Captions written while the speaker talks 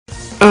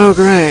Oh,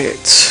 great.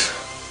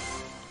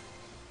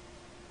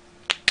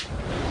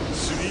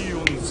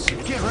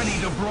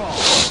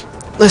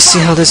 Let's see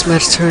how this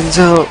match turns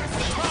out.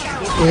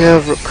 We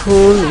have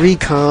Raccoon,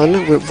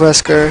 Recon with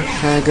Wesker,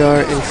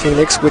 Hagar, and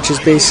Phoenix, which is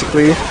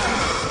basically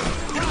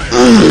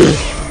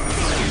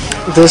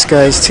this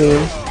guy's team.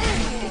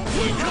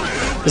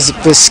 This is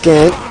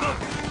Biscant,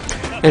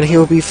 and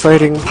he'll be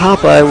fighting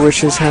Pop15eye,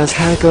 which has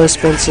Hagar,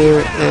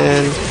 Spencer,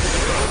 and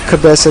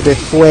Cabeza de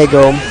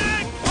Fuego.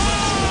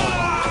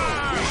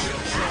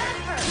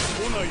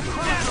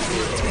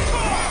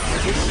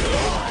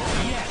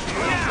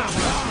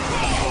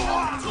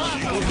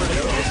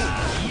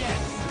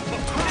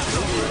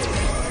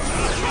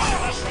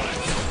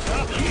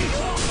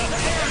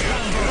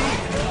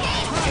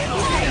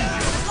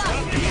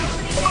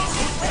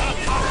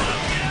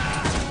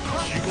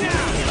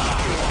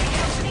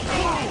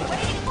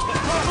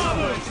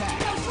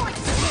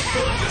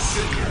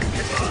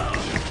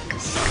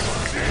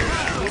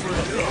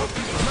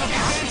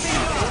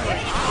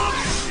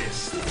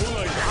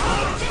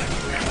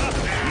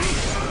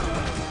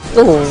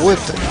 Oh, what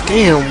the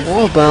damn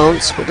wall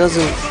bounce, but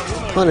doesn't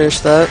punish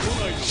that.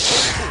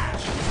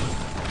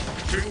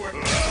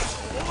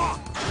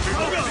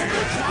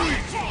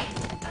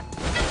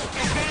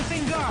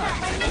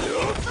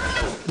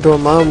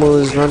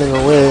 Dormammu is running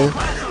away.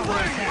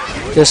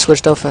 Just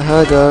switched out for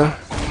Hagar.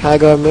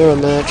 Hagar mirror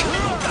match.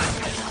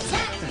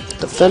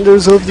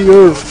 Defenders of the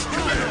Earth.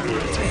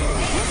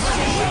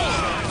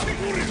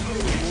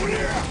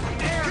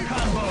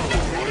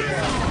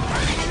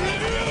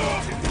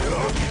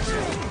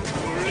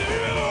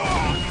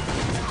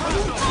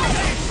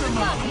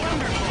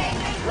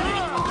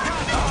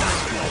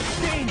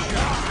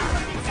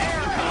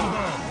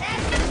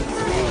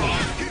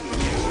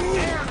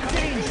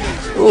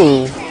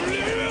 Ooh.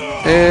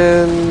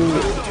 And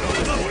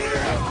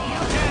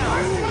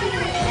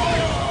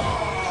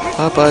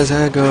Popeye's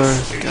Hagar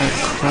got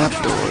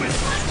crapped on.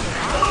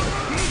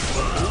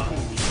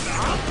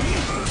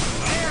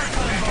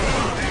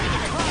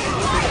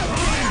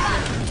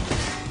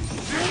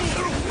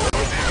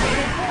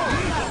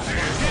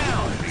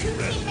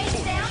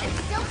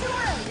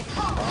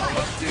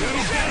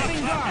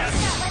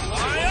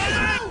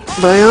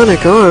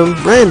 Bionic arm,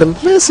 random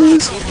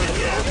misses.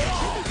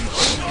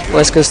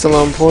 Wesker's still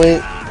on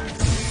point.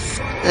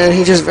 And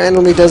he just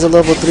randomly does a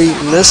level 3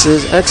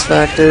 misses, X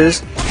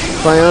Factors,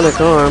 Bionic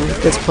arm,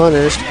 gets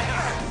punished.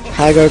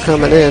 Hagar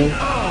coming in,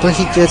 but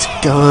he gets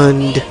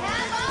gunned.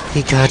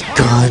 He got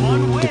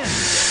gunned.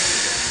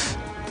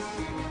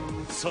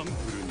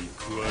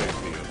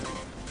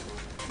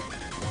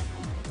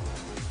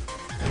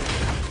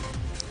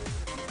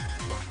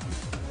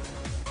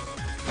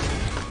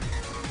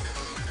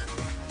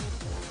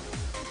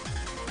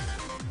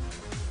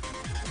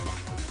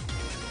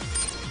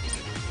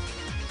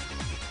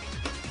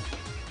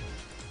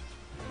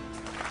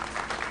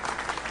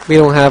 We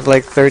don't have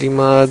like 30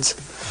 mods.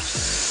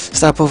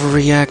 Stop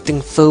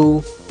overreacting,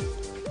 fool.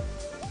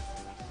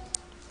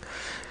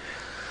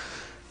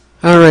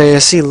 Alright, I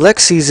see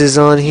Lexi's is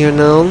on here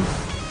now.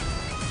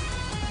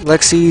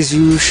 Lexi's,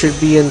 you should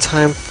be in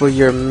time for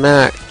your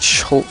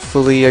match,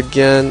 hopefully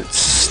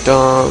against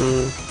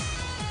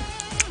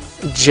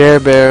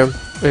Jerbear.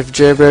 If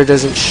Jerbear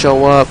doesn't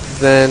show up,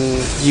 then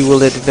you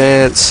will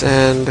advance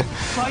and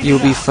you'll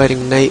be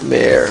fighting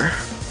Nightmare.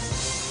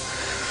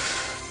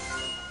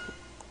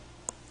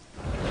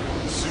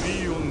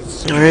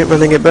 Alright,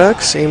 running it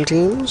back, same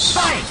teams.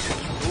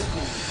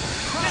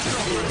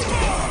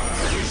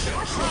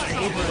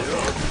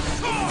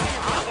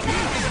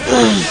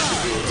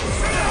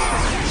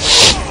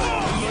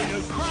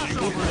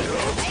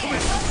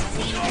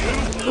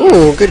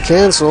 Ooh, good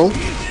cancel.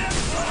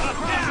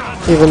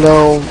 Even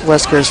though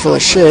Wesker is full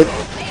of shit.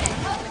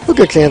 But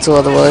good cancel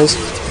otherwise.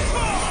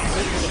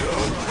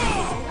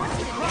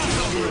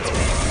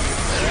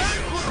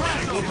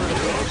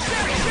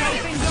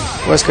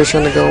 Wesker's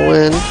trying to go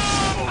in.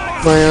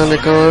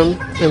 Bionic arm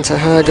into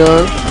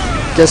Hagar.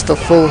 Gets the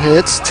full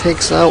hits.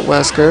 Takes out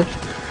Wesker.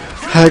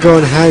 Hagar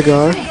and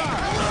Hagar.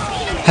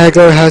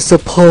 Hagar has to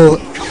pull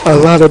a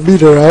lot of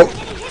meter out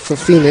for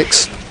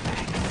Phoenix.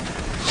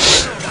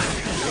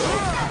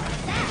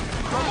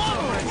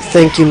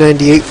 Thank you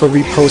 98 for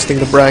reposting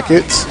the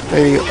brackets.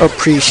 I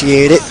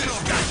appreciate it.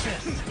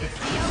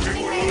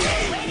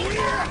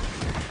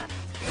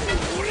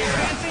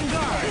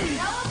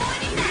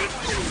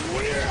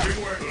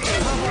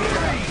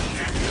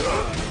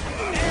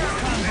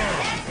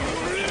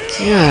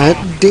 God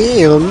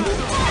damn.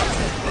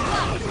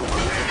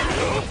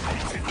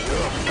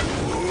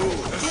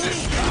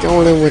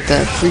 Going in with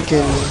that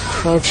freaking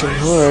crouching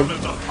hard.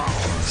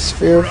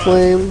 Sphere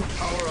flame.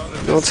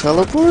 No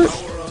teleport?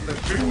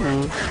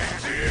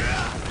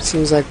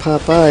 Seems like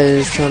Pop15eye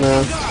is trying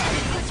to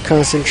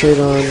concentrate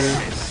on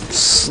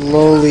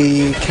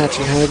slowly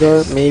catching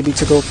Hagar. Maybe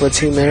to go for a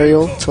team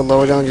aerial to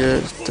lower down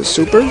the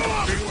super.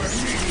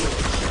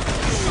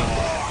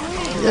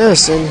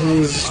 Yes, and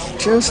he's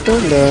just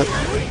done that.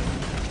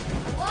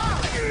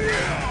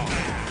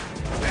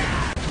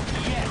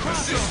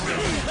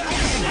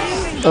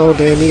 Oh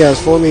damn, he got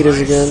 4 meters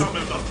again.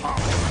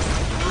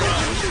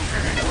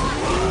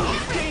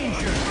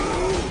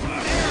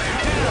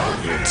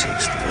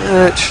 Takes the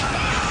match.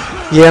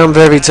 Yeah, I'm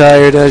very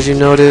tired, as you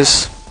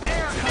notice.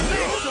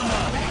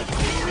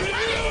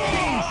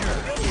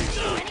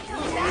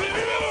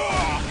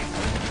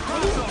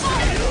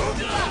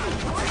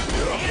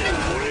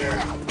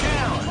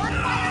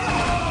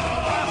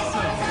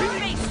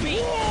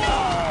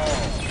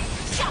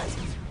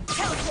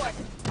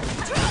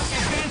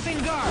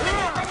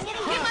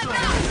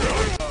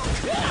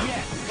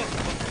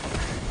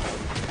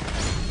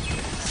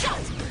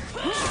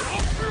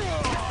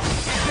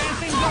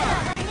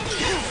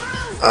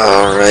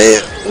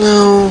 Alright,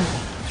 no.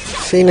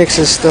 Phoenix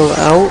is still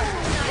out.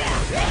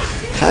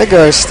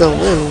 Hagar is still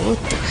in. What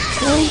the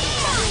hell?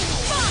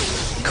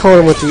 Caught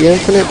him with the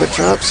infinite, but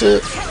drops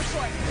it.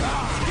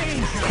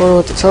 Caught him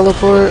with the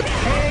teleport.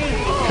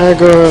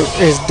 Hagar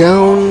is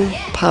down.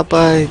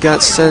 Popeye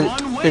got sent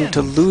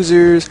into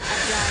losers.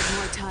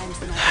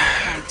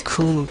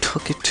 Raccoon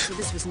took it.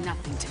 This was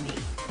nothing to me.